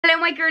Hello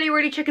my girly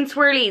whirly chicken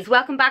swirlies,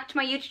 welcome back to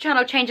my YouTube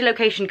channel Change of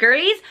Location.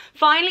 Girlies,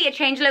 finally a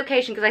change of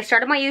location because I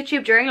started my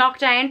YouTube during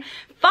lockdown.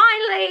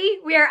 Finally,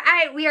 we are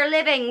out, we are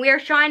living, we are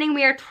shining,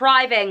 we are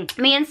thriving.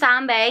 Me and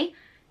Sambe,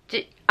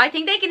 I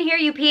think they can hear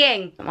you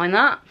peeing. Don't mind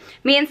that.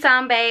 Me and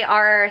Sambe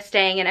are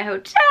staying in a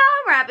hotel,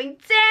 we're having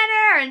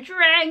dinner and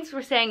drinks,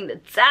 we're staying in the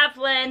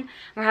Zeppelin,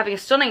 we're having a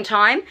stunning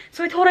time.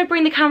 So I thought I'd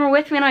bring the camera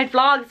with me and I'd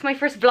vlog. It's my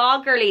first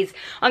vlog, girlies.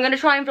 I'm gonna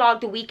try and vlog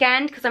the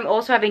weekend because I'm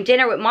also having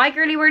dinner with my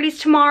girly whirlies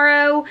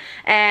tomorrow.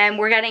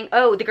 We're getting,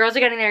 oh, the girls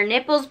are getting their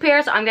nipples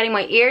pierced, I'm getting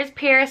my ears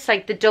pierced,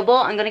 like the double.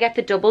 I'm gonna get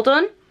the double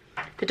done,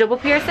 the double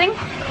piercing.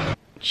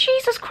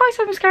 Jesus Christ,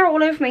 I have mascara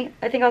all over me.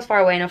 I think I was far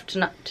away enough to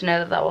know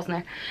that that wasn't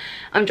there.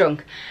 I'm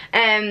drunk.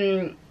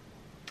 Can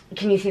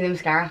you see the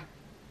mascara?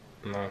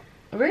 No.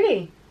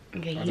 Really?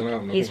 Okay, I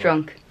don't know, he's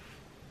drunk.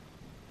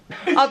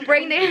 I'll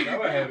bring the...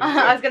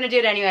 I was going to do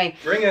it anyway.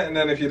 Bring it, and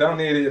then if you don't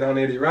need it, you don't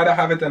need it. You'd rather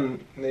have it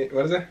than need...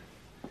 What is it?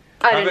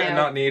 I don't have know. it and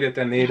not need it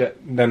than need it.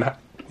 Then...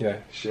 Yeah,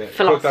 shit.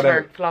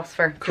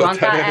 Philosopher. Do you want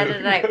that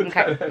edited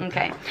out?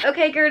 Okay.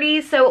 Okay,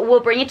 girlies, so we'll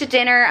bring it to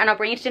dinner, and I'll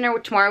bring you to dinner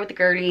tomorrow with the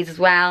girlies as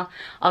well.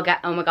 I'll get,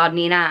 oh my god,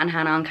 Nina and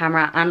Hannah on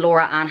camera, and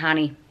Laura and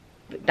Hanny.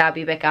 That'd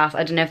be a bit gas.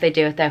 I don't know if they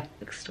do it though.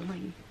 Looks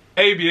stunning.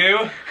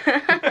 Debut.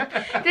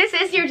 This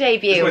is your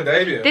debut. This is my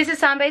debut. This is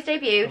Sambe's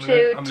debut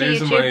I'm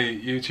losing YouTube.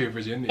 my YouTube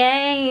virginity.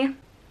 Yay.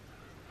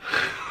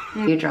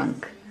 Are you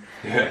drunk?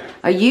 Yeah.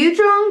 Are you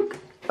drunk?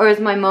 Or is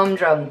my mum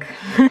drunk?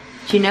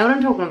 Do you know what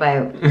I'm talking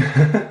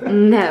about?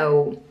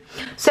 No.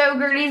 So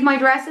girlies, my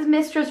dress is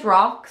Mistress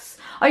Rocks.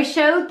 I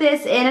showed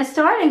this in a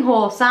styling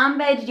haul.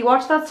 Sambe, did you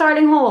watch that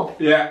styling haul?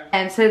 Yeah.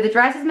 And so the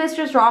dress is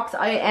Mistress Rocks.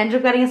 I ended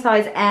up getting a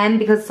size M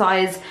because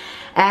size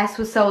S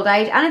was sold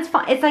out. And it's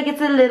fine. It's like,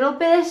 it's a little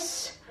bit,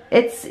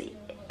 it's,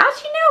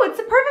 actually no, it's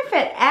a perfect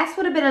fit. S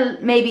would have been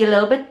maybe a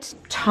little bit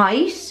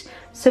tight.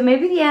 So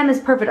maybe the M is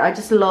perfect. I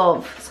just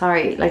love,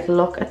 sorry, like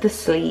look at the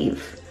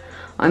sleeve.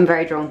 I'm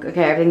very drunk.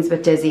 Okay, everything's a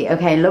bit dizzy.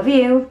 Okay, love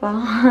you.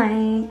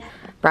 Bye.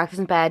 Breakfast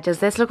in bed. Does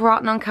this look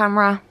rotten on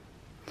camera?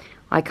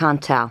 I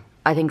can't tell.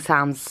 I think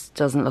Sam's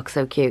doesn't look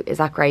so cute. Is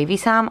that gravy,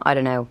 Sam? I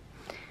don't know.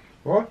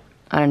 What?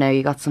 I don't know.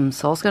 You got some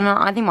sauce going on?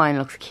 I think mine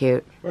looks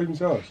cute. What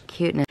sauce?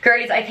 Cuteness.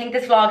 Girlies, I think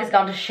this vlog has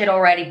gone to shit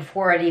already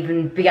before it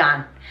even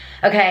began.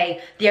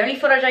 Okay, the only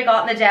footage I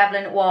got in the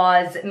Devlin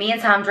was me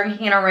and Sam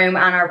drinking in our room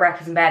and our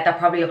breakfast in bed. That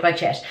probably looked like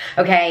shit.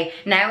 Okay,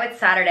 now it's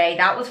Saturday.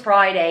 That was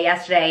Friday,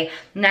 yesterday.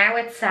 Now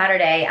it's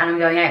Saturday and I'm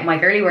going out with my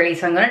girly whirly.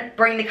 So I'm going to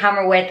bring the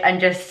camera with and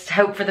just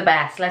hope for the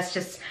best. Let's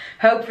just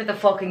hope for the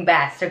fucking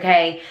best,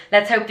 okay?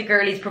 Let's hope the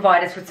girlies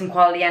provide us with some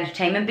quality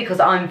entertainment because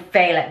I'm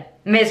failing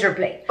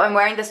miserably. I'm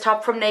wearing this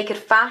top from Naked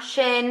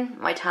Fashion,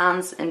 my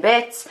tan's in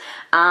bits,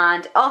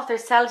 and oh,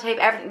 there's sellotape,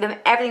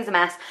 everything's a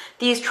mess.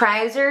 These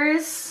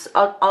trousers,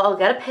 I'll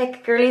get a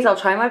pic, girlies, I'll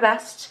try my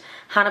best.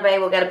 Hannah Bay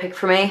will get a pic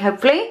for me,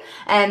 hopefully.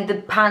 And the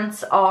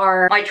pants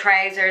are, my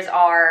trousers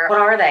are, what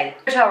are they?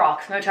 Motel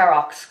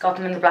Rocks. Got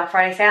them in the Black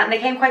Friday sale and they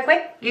came quite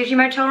quick. Usually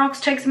Motel Rocks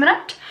takes a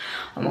minute.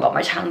 Oh my god,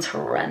 my tan's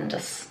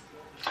horrendous.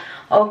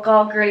 Oh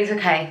god, girlies,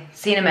 okay.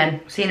 See you in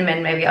a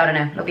min, maybe, I don't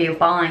know. Love you,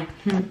 bye.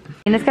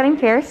 Nina's getting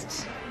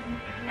pierced.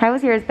 How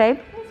was yours, babe?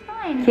 It was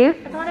fine. Cute?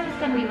 I thought it was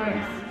gonna be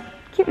worse.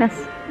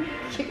 Cuteness.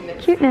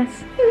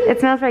 Cuteness.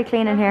 It smells very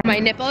clean in here. My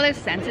nipple is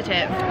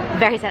sensitive.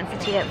 Very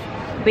sensitive.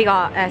 We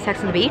got Sex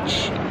on the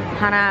Beach.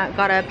 Hannah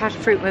got a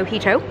passion fruit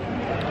mojito.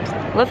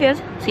 Love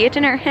yous. See you at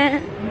dinner.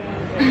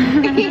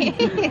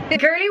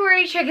 Girly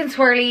whirly chicken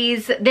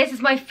swirlies. This is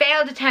my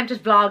failed attempt at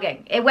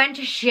vlogging. It went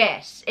to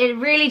shit. It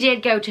really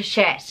did go to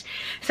shit.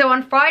 So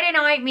on Friday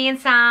night, me and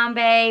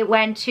Sambe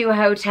went to a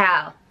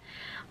hotel.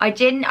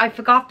 I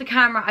forgot the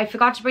camera. I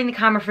forgot to bring the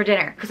camera for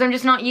dinner because I'm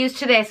just not used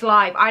to this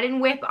live. I didn't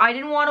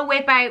want to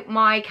whip out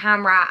my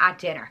camera at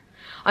dinner.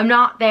 I'm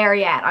not there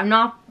yet. I'm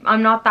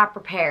not that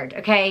prepared,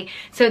 okay?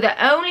 So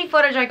the only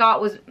footage I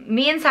got was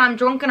me and Sam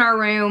drunk in our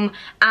room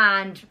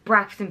and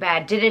breakfast in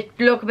bed. Did it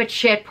look a bit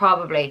shit?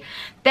 Probably.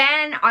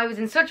 Then I was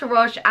in such a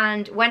rush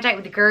and went out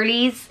with the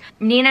girlies.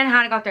 Nina and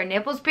Hannah got their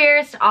nipples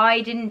pierced.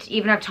 I didn't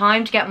even have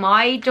time to get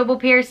my double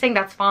piercing.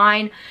 That's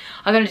fine.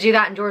 I'm gonna do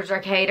that in George's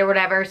Arcade or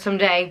whatever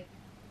someday.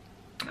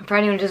 For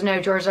anyone who doesn't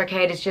know, George's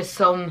Arcade is just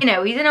some, you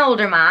know, he's an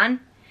older man.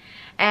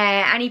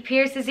 And he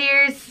pierced his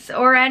ears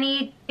or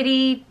any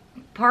kitty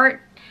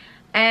part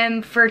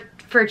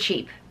for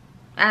cheap,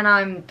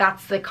 and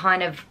that's the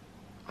kind of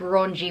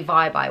grungy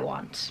vibe I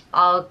want.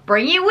 I'll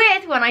bring you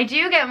with when I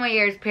do get my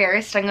ears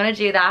pierced. I'm gonna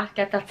do that,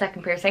 get that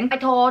second piercing. I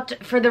thought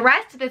for the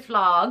rest of this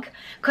vlog,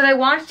 because I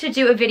wanted to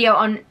do a video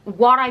on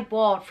what I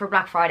bought for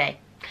Black Friday.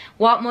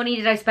 What money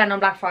did I spend on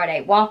Black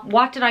Friday?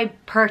 What did I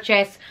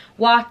purchase?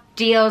 What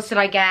deals did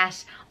I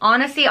get?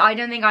 Honestly, I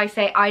don't think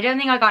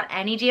I got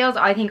any deals.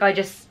 I think I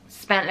just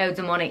spent loads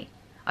of money.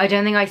 I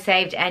don't think I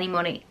saved any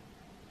money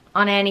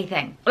on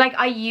anything. Like,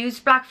 I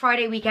used Black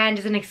Friday weekend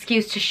as an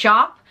excuse to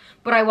shop,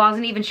 but I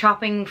wasn't even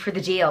shopping for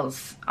the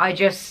deals. I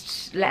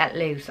just let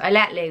loose. I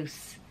let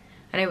loose.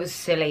 And it was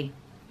silly.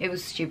 It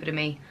was stupid of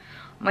me.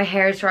 My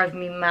hair is driving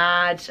me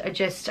mad. I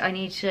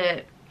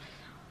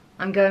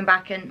I'm going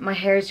back and my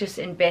hair is just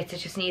in bits. It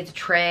just needs a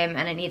trim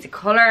and it needs a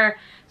colour.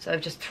 So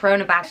I've just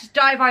thrown it back. Just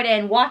dive right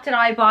in. What did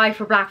I buy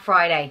for Black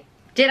Friday?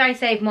 Did I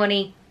save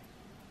money?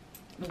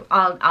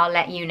 I'll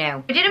let you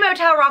know. I did a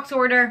Motel Rocks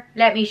order.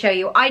 Let me show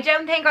you. I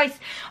don't think I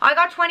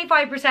got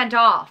 25%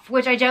 off,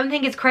 which I don't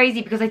think is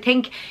crazy because I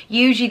think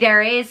usually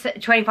there is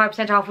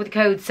 25% off with the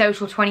code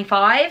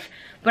social25.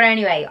 But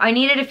anyway, I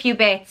needed a few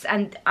bits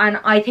and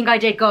I think I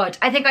did good.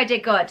 I think I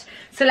did good.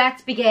 So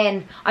let's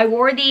begin. I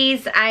wore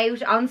these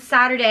out on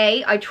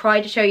Saturday. I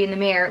tried to show you in the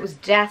mirror. It was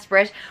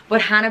desperate.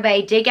 But Hannah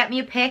Bay did get me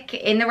a pic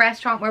in the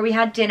restaurant where we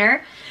had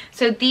dinner.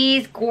 So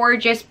these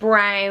gorgeous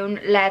brown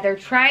leather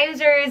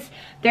trousers.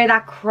 They're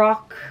that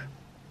croc,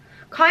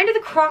 kind of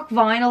the croc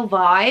vinyl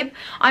vibe.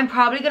 I'm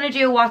probably going to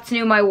do a what's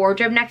new in my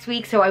wardrobe next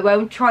week, so I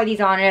won't try these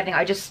on and everything.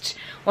 I just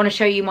want to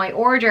show you my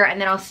order and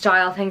then I'll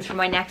style things for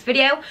my next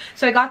video.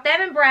 So I got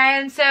them in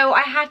brown, so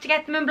I had to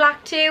get them in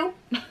black too.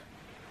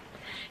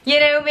 You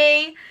know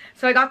me.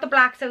 So I got the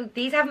black. So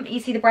these haven't, you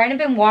see the brown have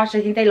been washed.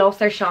 I think they lost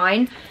their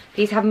shine.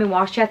 These haven't been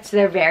washed yet, so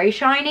they're very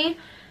shiny.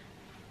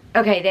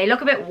 Okay, they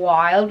look a bit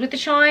wild with the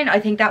shine.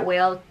 I think that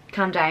will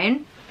calm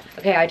down.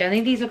 Okay, I don't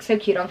think these look so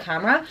cute on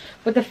camera,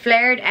 but the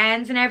flared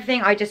ends and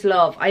everything, I just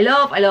love. I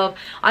love.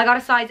 I got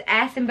a size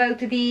S in both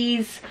of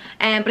these,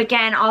 but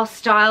again, I'll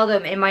style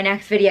them in my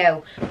next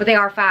video, but they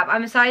are fab.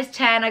 I'm a size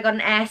 10, I got an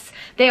S.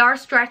 They are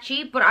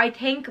stretchy, but I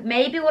think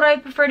maybe would I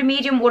prefer a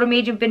medium? Would a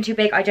medium been too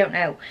big? I don't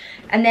know.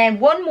 And then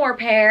one more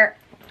pair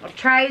of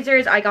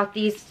trousers. I got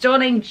these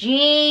stunning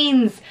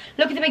jeans.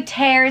 Look at the big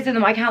tears in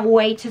them. I can't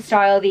wait to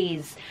style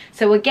these.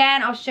 So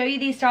again, I'll show you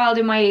these styled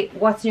in my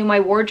what's new in my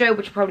wardrobe,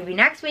 which will probably be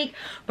next week,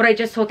 but I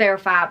just thought they were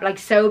fab, like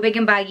so big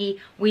and baggy.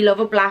 We love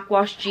a black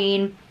wash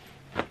jean.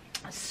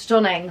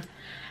 Stunning.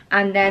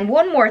 And then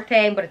one more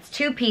thing, but it's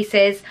two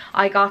pieces.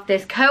 I got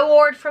this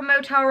co-ord from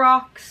Motel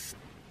Rocks.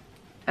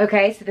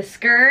 Okay, so the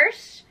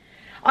skirt,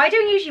 I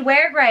don't usually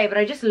wear grey, but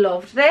I just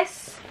loved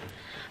this.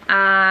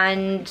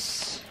 And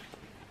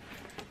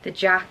the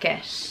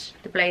jacket,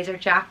 the blazer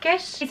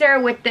jacket. These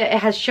are with the, it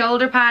has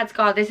shoulder pads.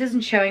 God, this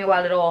isn't showing it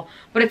well at all,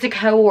 but it's a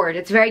co-ord.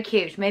 It's very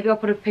cute. Maybe I'll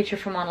put a picture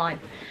from online.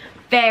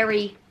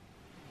 Very,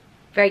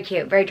 very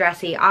cute, very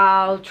dressy.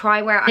 I'll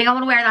try wear, I think I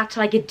want to wear that to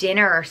like a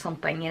dinner or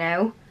something, you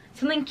know?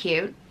 Something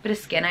cute, bit of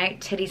skin out,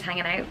 titties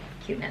hanging out,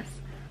 cuteness.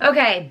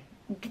 Okay,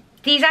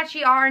 these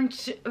actually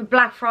aren't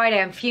Black Friday,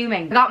 I'm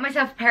fuming. I got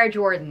myself a pair of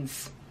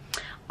Jordans.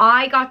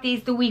 I got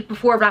these the week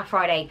before Black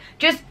Friday.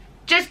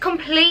 Just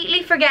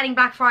completely forgetting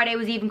Black Friday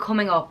was even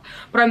coming up,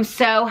 but I'm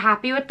so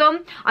happy with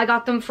them. I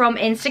got them from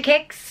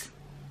Instakicks,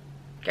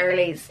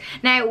 girlies.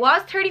 Now it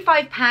was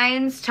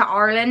 £35 to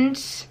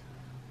Ireland,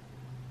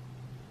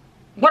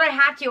 but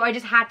I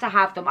just had to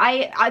have them.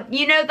 I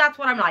you know, that's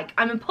what I'm like.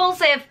 I'm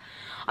impulsive,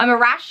 I'm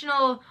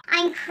irrational,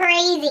 I'm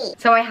crazy,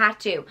 so I had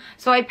to.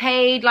 So I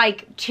paid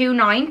like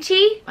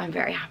 $2.90. I'm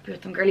very happy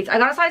with them, girlies. I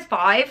got a size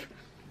 5.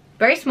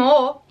 Very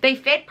small. They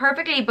fit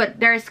perfectly, but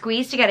they're a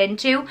squeeze to get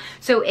into.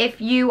 So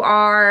if you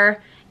are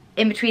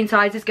in between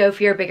sizes, go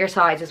for your bigger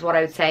size is what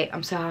I would say.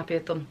 I'm so happy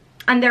with them.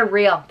 And they're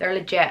real. They're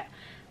legit.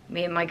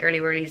 Me and my girly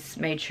whirlies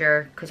made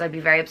sure, because I'd be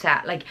very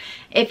upset. Like,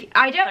 if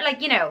I don't,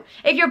 like, you know,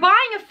 if you're buying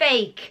a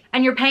fake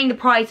and you're paying the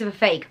price of a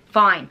fake,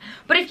 fine.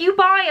 But if you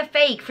buy a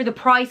fake for the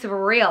price of a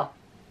real,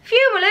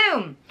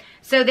 fume-a-loom.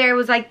 So there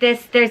was like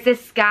this, there's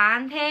this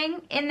scan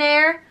thing in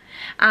there.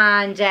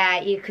 And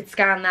you could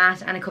scan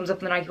that and it comes up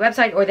on the Nike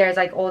website, or there's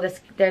like all this,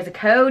 there's a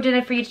code in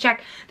it for you to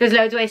check. There's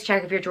loads of ways to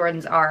check if your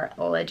Jordans are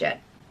legit.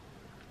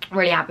 I'm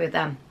really happy with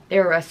them. They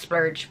were a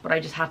splurge, but I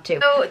just had to.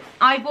 So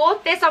I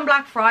bought this on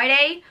Black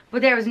Friday,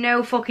 but there was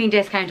no fucking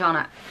discount on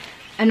it.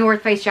 A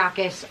North Face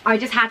jacket. I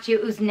just had to.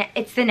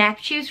 It's the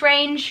Neptunes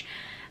range,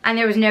 and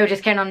there was no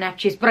discount on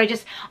Neptunes.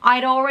 But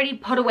I'd already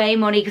put away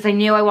money because I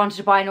knew I wanted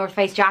to buy a North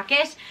Face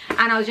jacket,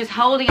 and I was just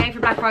holding out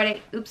for Black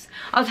Friday. Oops.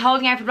 I was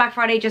holding out for Black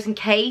Friday just in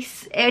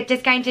case it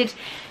discounted.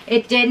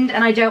 It didn't,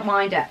 and I don't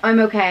mind it. I'm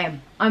okay.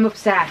 I'm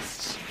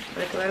obsessed.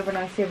 Like, go over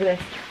nicely over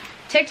this.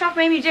 TikTok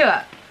made me do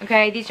it.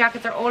 Okay, these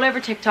jackets are all over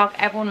TikTok.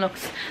 Everyone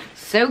looks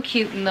so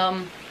cute in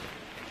them.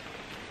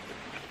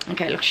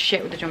 Okay, it looks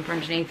shit with the jumper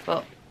underneath,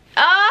 but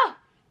oh,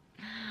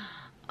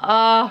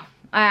 I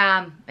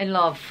am in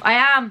love. I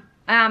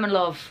am in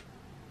love.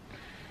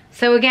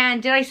 So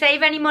again, did I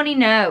save any money?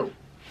 No.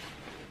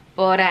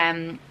 But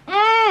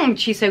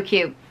she's so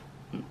cute.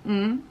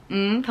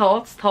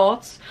 Thoughts.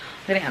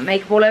 I'm gonna get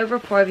makeup all over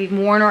before I've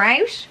even worn her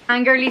out.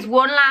 And girlies,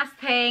 one last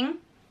thing.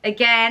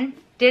 Again,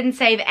 didn't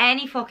save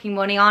any fucking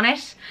money on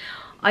it.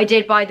 I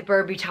did buy the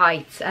Burberry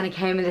tights, and it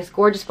came in this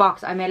gorgeous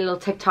box. I made a little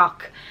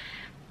TikTok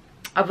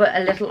of a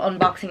little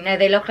unboxing. Now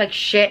they look like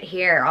shit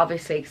here,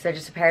 obviously, because they're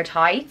just a pair of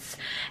tights.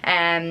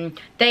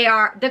 They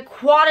are the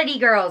quality,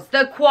 girls,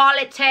 the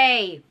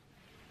quality.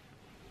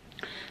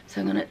 So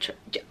I'm gonna try.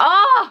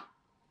 Oh,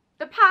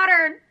 the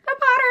pattern.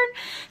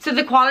 So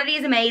the quality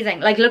is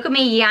amazing. Like, look at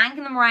me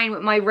yanking them around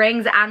with my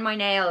rings and my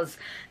nails.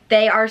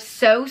 They are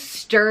so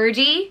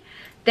sturdy.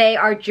 They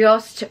are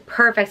just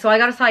perfect. So I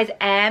got a size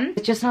M.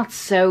 It's just not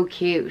so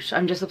cute.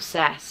 I'm just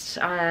obsessed.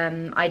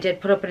 I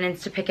did put up an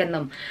Insta pic in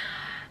them.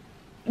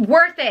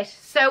 Worth it,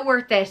 so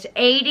worth it.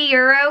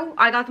 €80.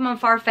 I got them on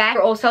Farfetch.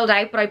 They're all sold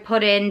out, but I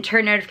put in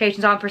turn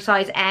notifications on for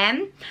size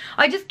M.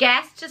 I just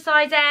guessed to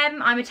size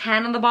M. I'm a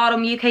 10 on the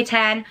bottom, UK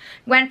 10.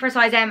 Went for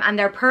size M and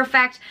they're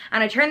perfect.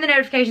 And I turned the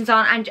notifications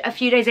on and a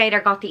few days later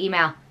got the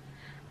email.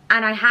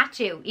 And I had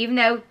to, even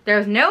though there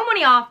was no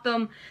money off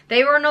them.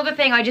 They were another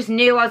thing I just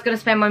knew I was going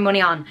to spend my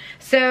money on.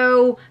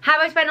 So,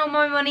 have I spent all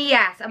my money?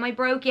 Yes. Am I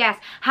broke? Yes.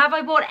 Have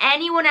I bought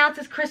anyone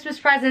else's Christmas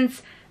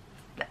presents?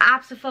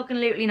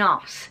 Absolutely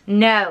not.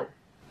 No.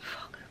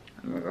 Fuck.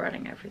 I'm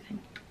regretting everything.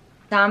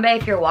 Sambe,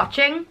 if you're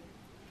watching,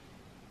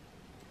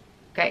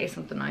 get you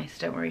something nice,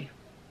 don't worry.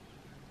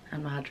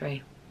 And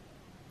Madre.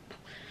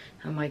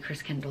 And my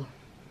Chris Kindle.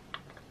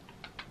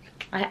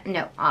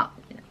 I'll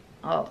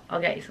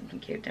get you something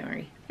cute, don't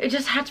worry. I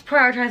just had to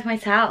prioritize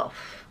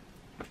myself.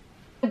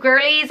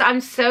 Girlies, I'm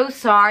so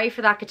sorry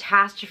for that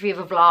catastrophe of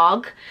a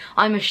vlog.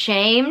 I'm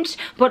ashamed,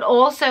 but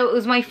also it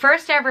was my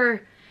first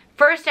ever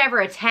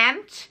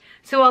attempt.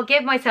 So I'll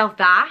give myself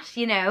that,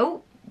 you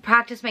know,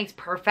 practice makes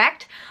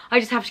perfect. I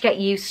just have to get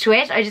used to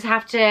it. I just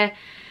have to,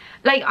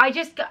 like,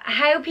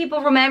 how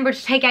people remember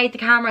to take out the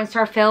camera and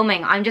start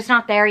filming, I'm just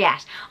not there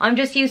yet. I'm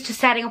just used to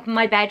setting up in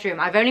my bedroom.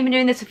 I've only been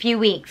doing this a few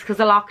weeks because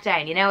of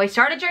lockdown, you know. I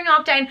started during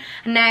lockdown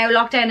and now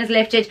lockdown is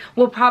lifted.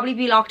 We'll probably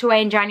be locked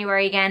away in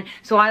January again.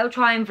 So I'll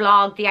try and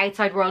vlog the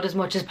outside world as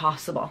much as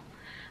possible.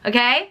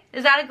 Okay,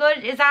 is that a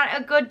good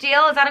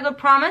deal? Is that a good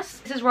promise?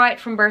 This is Riot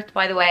from Birth,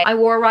 by the way. I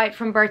wore Riot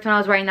from Birth when I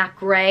was wearing that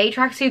grey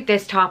tracksuit.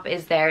 This top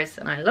is theirs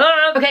and I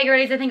love. Okay,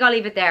 girlies, I think I'll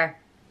leave it there.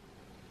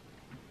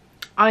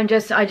 I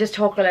just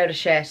talk a load of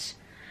shit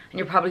and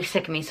you're probably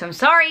sick of me, so I'm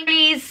sorry.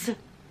 Please,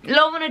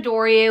 love and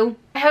adore you.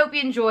 I hope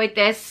you enjoyed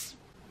this.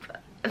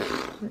 I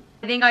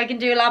think I can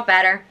do a lot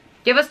better.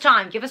 Give us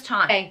time, give us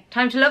time. Okay,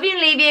 time to love you and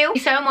leave you. Thank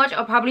you so much.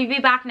 I'll probably be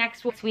back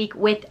next week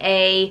with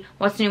a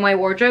what's new in my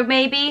wardrobe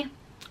maybe.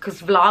 Because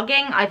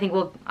vlogging, I think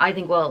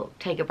we'll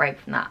take a break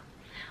from that.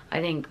 I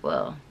think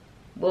we'll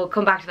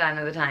come back to that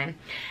another time.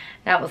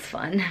 That was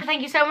fun.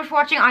 Thank you so much for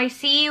watching. I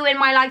see you in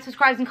my likes,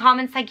 subscribes, and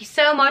comments. Thank you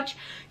so much.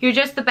 You're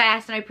just the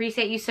best, and I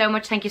appreciate you so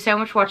much. Thank you so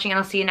much for watching, and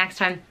I'll see you next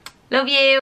time. Love you.